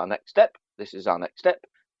 This is our next step. This is our next step.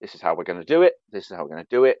 This is how we're going to do it. This is how we're going to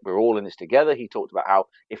do it. We're all in this together. He talked about how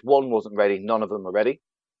if one wasn't ready, none of them were ready.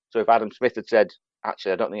 So if Adam Smith had said,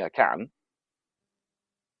 actually, I don't think I can,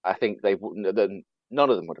 I think none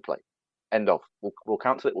of them would have played. End of. We'll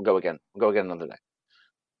cancel it. We'll go again. We'll go again another day.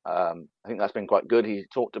 I think that's been quite good. He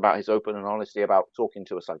talked about his open and honesty about talking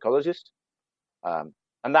to a psychologist.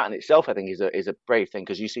 And that in itself, I think, is a brave thing,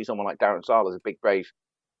 because you see someone like Darren Sarll as a big, brave,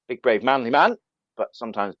 manly man, but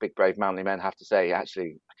sometimes big, brave, manly men have to say,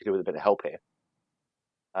 actually, I could do with a bit of help here.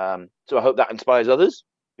 So I hope that inspires others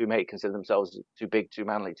who may consider themselves too big, too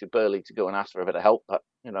manly, too burly to go and ask for a bit of help. But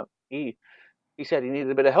he said he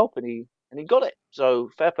needed a bit of help, and he got it. So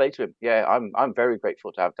fair play to him. Yeah, I'm very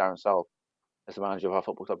grateful to have Darren Sarll as the manager of our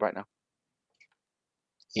football club right now.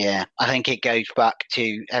 Yeah, I think it goes back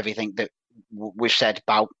to everything that we've said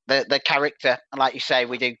about the character, and like you say,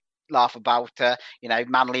 we do laugh about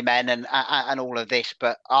manly men and all of this,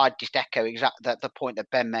 but I'd just echo exactly the point that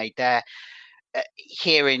Ben made there.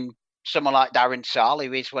 Hearing someone like Darren Sarll,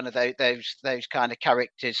 who is one of those kind of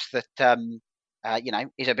characters that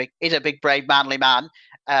is a big brave manly man,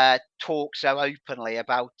 talk so openly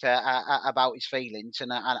about his feelings,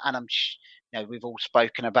 and I'm we've all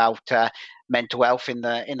spoken about mental health in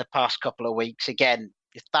the past couple of weeks. Again,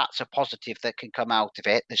 if that's a positive that can come out of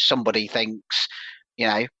it, that somebody thinks,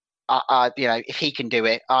 if he can do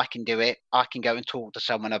it, I can do it. I can go and talk to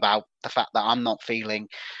someone about the fact that I'm not feeling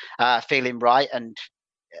right. And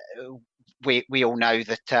we all know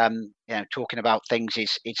that talking about things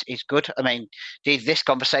is good. I mean, this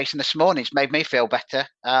conversation this morning has made me feel better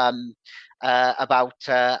about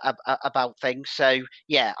things. So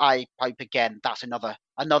yeah, I hope again that's another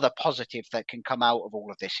positive that can come out of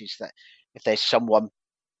all of this, is that if there's someone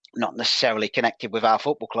not necessarily connected with our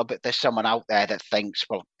football club, but there's someone out there that thinks,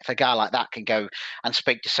 well, if a guy like that can go and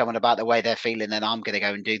speak to someone about the way they're feeling, then I'm going to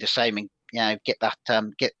go and do the same, and get that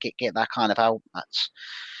kind of help. That's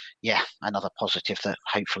another positive that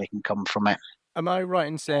hopefully can come from it. Am I right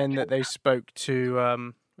in saying that they spoke to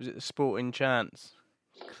was it the Sporting Chance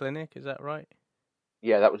clinic? Is that right?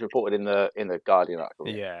 Yeah, that was reported in the Guardian article.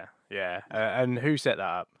 Yeah. And who set that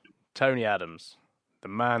up? Tony Adams. The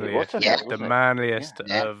manliest of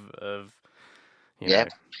men.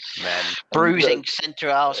 Bruising centre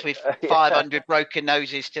halves with 500 broken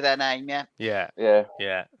noses to their name,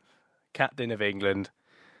 Yeah. Captain of England,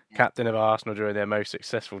 captain of Arsenal during their most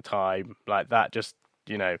successful time. Like that, just,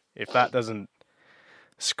 if that doesn't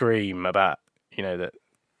scream about, that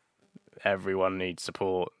everyone needs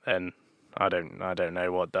support, then I don't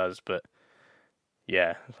know what does. But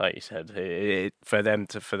yeah, like you said, for him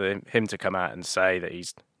to come out and say that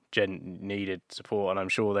he's needed support, and I'm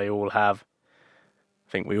sure they all have.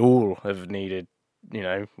 I think we all have needed,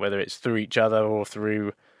 whether it's through each other or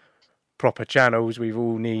through proper channels, we've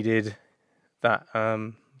all needed that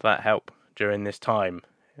help during this time,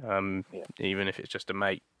 even if it's just a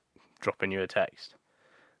mate dropping you a text.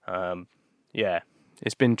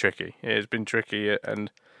 It's been tricky. It's been tricky,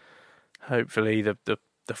 and hopefully the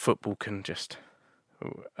football can just.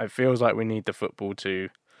 It feels like we need the football to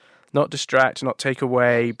not distract, not take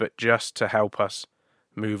away, but just to help us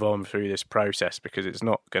move on through this process, because it's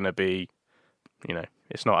not going to be,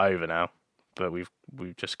 it's not over now. But we've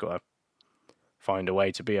just got to find a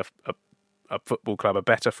way to be a football club, a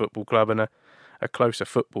better football club, and a closer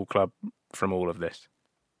football club from all of this.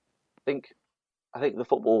 I think the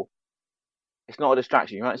football, it's not a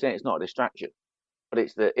distraction. You might say it's not a distraction, but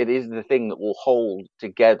it is the thing that will hold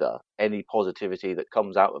together any positivity that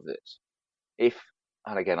comes out of this.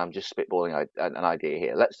 And again, I'm just spitballing an idea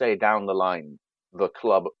here. Let's say down the line, the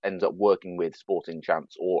club ends up working with Sporting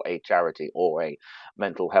Chance or a charity or a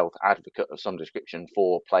mental health advocate of some description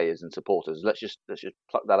for players and supporters. Let's just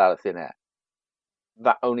pluck that out of thin air.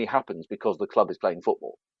 That only happens because the club is playing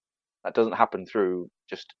football. That doesn't happen through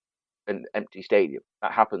just an empty stadium.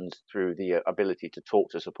 That happens through the ability to talk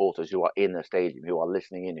to supporters who are in the stadium, who are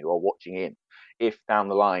listening in, who are watching in. If down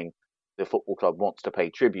the line the football club wants to pay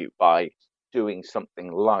tribute by doing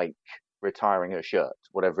something like retiring a shirt,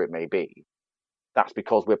 whatever it may be, that's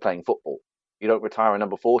because we're playing football. You don't retire a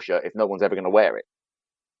number 4 shirt if no one's ever going to wear it.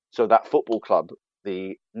 So that football club,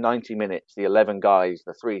 the 90 minutes, the 11 guys,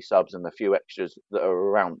 the 3 subs and the few extras that are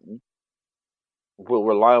around them will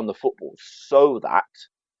rely on the football so that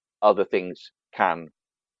other things can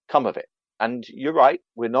come of it. And you're right,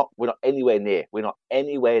 we're not anywhere near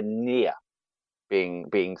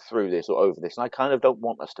being through this or over this, and I kind of don't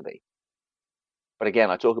want us to be. But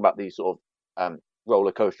again, I talk about these sort of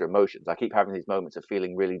roller coaster emotions. I keep having these moments of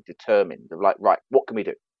feeling really determined, of like, right, what can we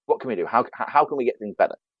do? What can we do? How can we get things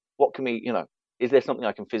better? What can we, is there something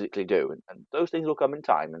I can physically do? And those things will come in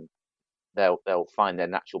time, and they'll find their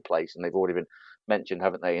natural place. And they've already been mentioned,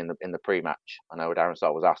 haven't they, in the pre-match? I know Darren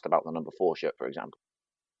Star was asked about the number 4 shirt, for example.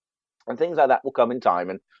 And things like that will come in time,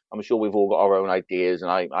 and I'm sure we've all got our own ideas,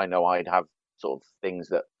 and I know I'd have sort of things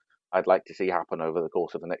that I'd like to see happen over the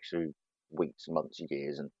course of the next few weeks, months,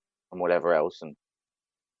 years, and whatever else.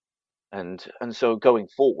 And so going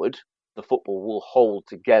forward, the football will hold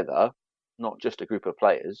together, not just a group of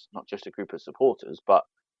players, not just a group of supporters, but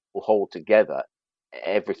will hold together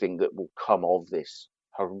everything that will come of this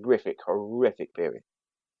horrific period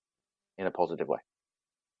in a positive way.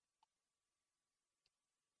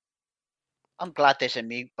 I'm glad there's a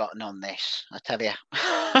mute button on this, I tell you.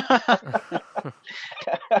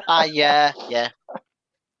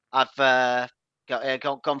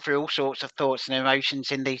 I've gone through all sorts of thoughts and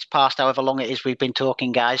emotions in these past however long it is we've been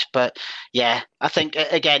talking, guys. But yeah, I think,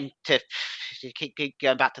 again, to keep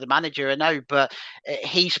going back to the manager, I know, but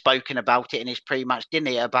he's spoken about it in his pre-match, didn't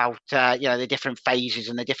he, about the different phases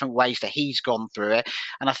and the different ways that he's gone through it.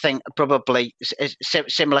 And I think probably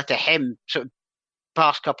similar to him, sort of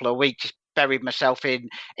past couple of weeks, buried myself in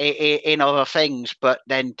other things, but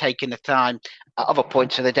then taking the time at other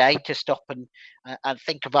points of the day to stop and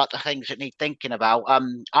think about the things that need thinking about.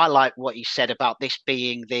 I like what he said about this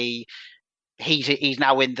being he's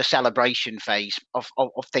now in the celebration phase of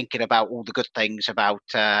thinking about all the good things about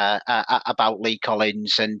Lee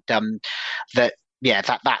Collins, and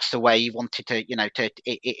that's the way he wanted to,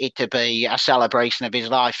 it to be a celebration of his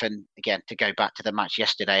life. And again, to go back to the match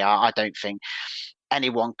yesterday, I don't think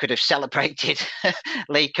anyone could have celebrated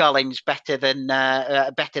Lee Collins better than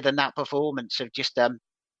that performance of just 100%.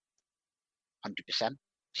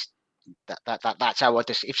 That's how I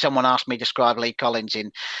just, if someone asked me to describe Lee Collins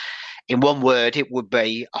in one word, it would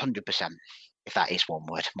be 100%. If that is one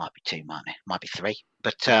word, might be 2, might be 3,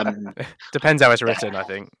 but depends how it's written, I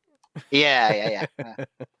think. Yeah.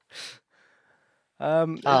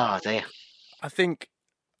 Oh dear. I think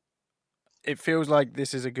it feels like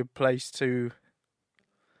this is a good place to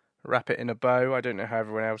wrap it in a bow. I don't know how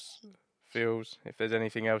everyone else feels, if there's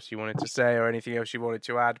anything else you wanted to say or anything else you wanted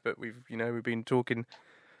to add, but we've been talking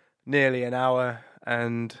nearly an hour,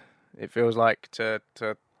 and it feels like to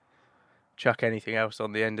chuck anything else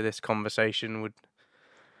on the end of this conversation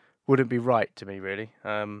wouldn't be right to me, really.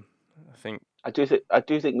 I do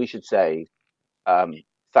think we should say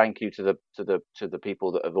thank you to the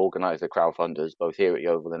people that have organised the crowdfunders, both here at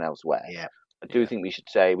Yeovil and elsewhere. Yeah. I do think we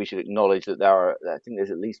should acknowledge that I think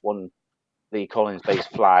there's at least one Lee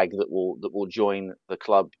Collins-based flag that will join the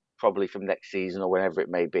club probably from next season or whenever it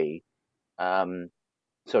may be.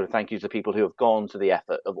 So thank you to the people who have gone to the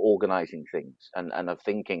effort of organising things and of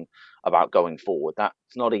thinking about going forward. That's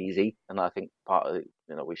not easy, and I think part of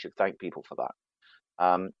we should thank people for that.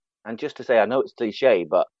 And just to say, I know it's cliche,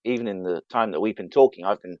 but even in the time that we've been talking,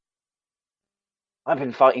 I've been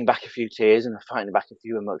fighting back a few tears and fighting back a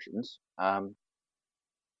few emotions. And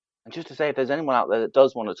just to say, if there's anyone out there that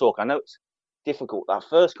does want to talk, I know it's difficult. That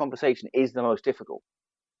first conversation is the most difficult.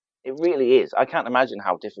 It really is. I can't imagine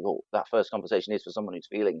how difficult that first conversation is for someone who's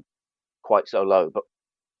feeling quite so low. But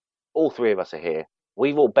all 3 of us are here.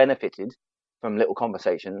 We've all benefited from little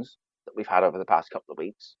conversations that we've had over the past couple of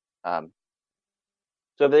weeks.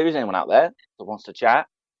 So if there is anyone out there that wants to chat,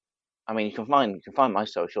 I mean, you can find my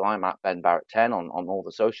social. I'm at Ben Barrett 10 on all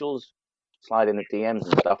the socials. Slide in the DMs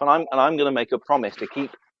and stuff. And I'm going to make a promise to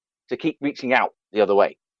keep reaching out the other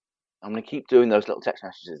way. I'm going to keep doing those little text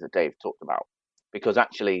messages that Dave talked about, because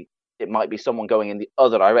actually it might be someone going in the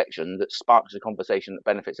other direction that sparks a conversation that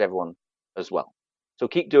benefits everyone as well. So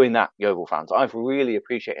keep doing that, Yeovil fans. I've really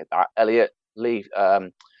appreciated that. Elliot, Lee,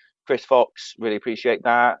 Chris Fox, really appreciate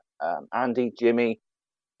that. Andy, Jimmy,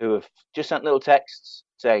 who have just sent little texts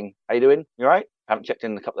saying, how you doing? You all right? Haven't checked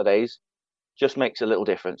in a couple of days. Just makes a little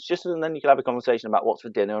difference. And then you can have a conversation about what's for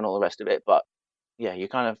dinner and all the rest of it. But yeah, you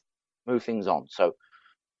kind of move things on. So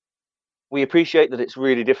we appreciate that it's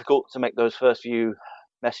really difficult to make those first few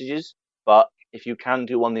messages, but if you can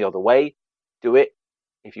do one the other way, do it.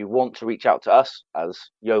 if you want to reach out to us, as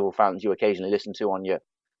Yeovil fans you occasionally listen to on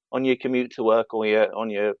your commute to work or on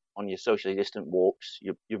your socially distant walks,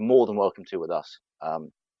 you're more than welcome to with us.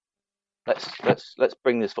 Let's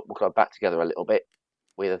bring this football club back together a little bit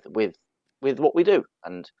with what we do.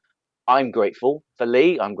 And I'm grateful for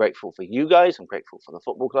Lee. I'm grateful for you guys. I'm grateful for the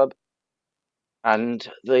football club. And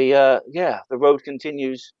the road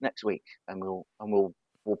continues next week, and we'll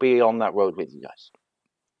be on that road with you guys.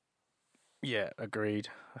 Yeah, agreed.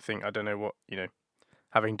 I don't know what,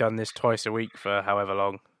 having done this twice a week for however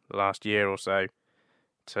long, the last year or so,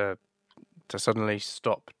 to suddenly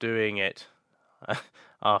stop doing it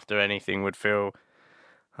after anything would feel,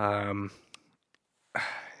 not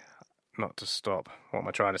to stop. What am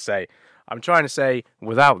I trying to say? I'm trying to say,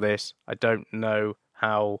 without this, I don't know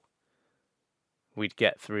how we'd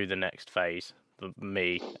get through the next phase, for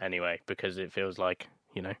me anyway, because it feels like,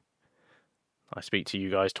 I speak to you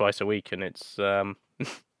guys twice a week, and it's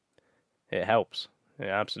it helps. It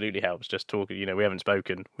absolutely helps. Just talking. We haven't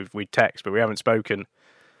spoken. We text, but we haven't spoken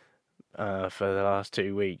for the last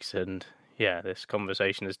 2 weeks, and this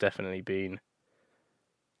conversation has definitely been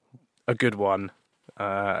a good one.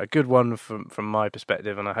 A good one from my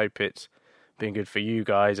perspective, and I hope it's been good for you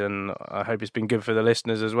guys, and I hope it's been good for the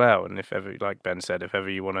listeners as well. And if ever, like Ben said, if ever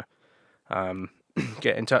you want to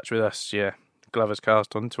get in touch with us, Glover's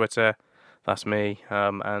Cast on Twitter. That's me,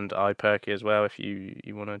 and iPerky as well. If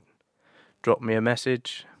you want to drop me a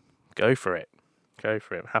message, go for it. I'm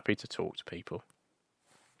happy to talk to people.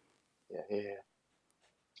 Yeah.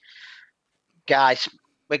 Guys,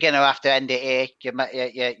 we're going to have to end it here.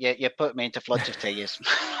 You put me into floods of tears.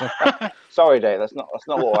 Sorry, Dave. That's not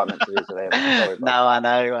what I meant to do today. Sorry, no, I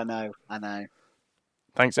know.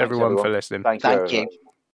 Thanks everyone for listening. Thank you.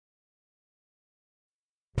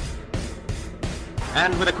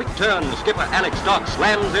 And with a quick turn, skipper Alex Dock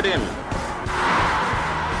slams it in.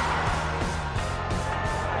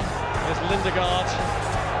 There's Lindegaard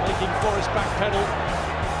making Forrest backpedal.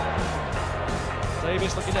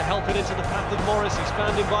 Davis looking to help it into the path of Morris. He's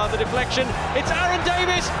found him via the deflection. It's Aaron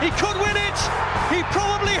Davis. He could win it. He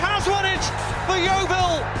probably has won it for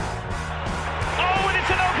Yeovil. Oh, and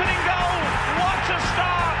it's an opening goal. What a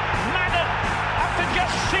start. Madden, after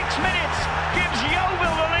just 6 minutes, gives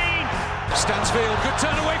Yeovil the lead. Stansfield, good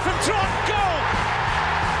turn away from Trott. Goal!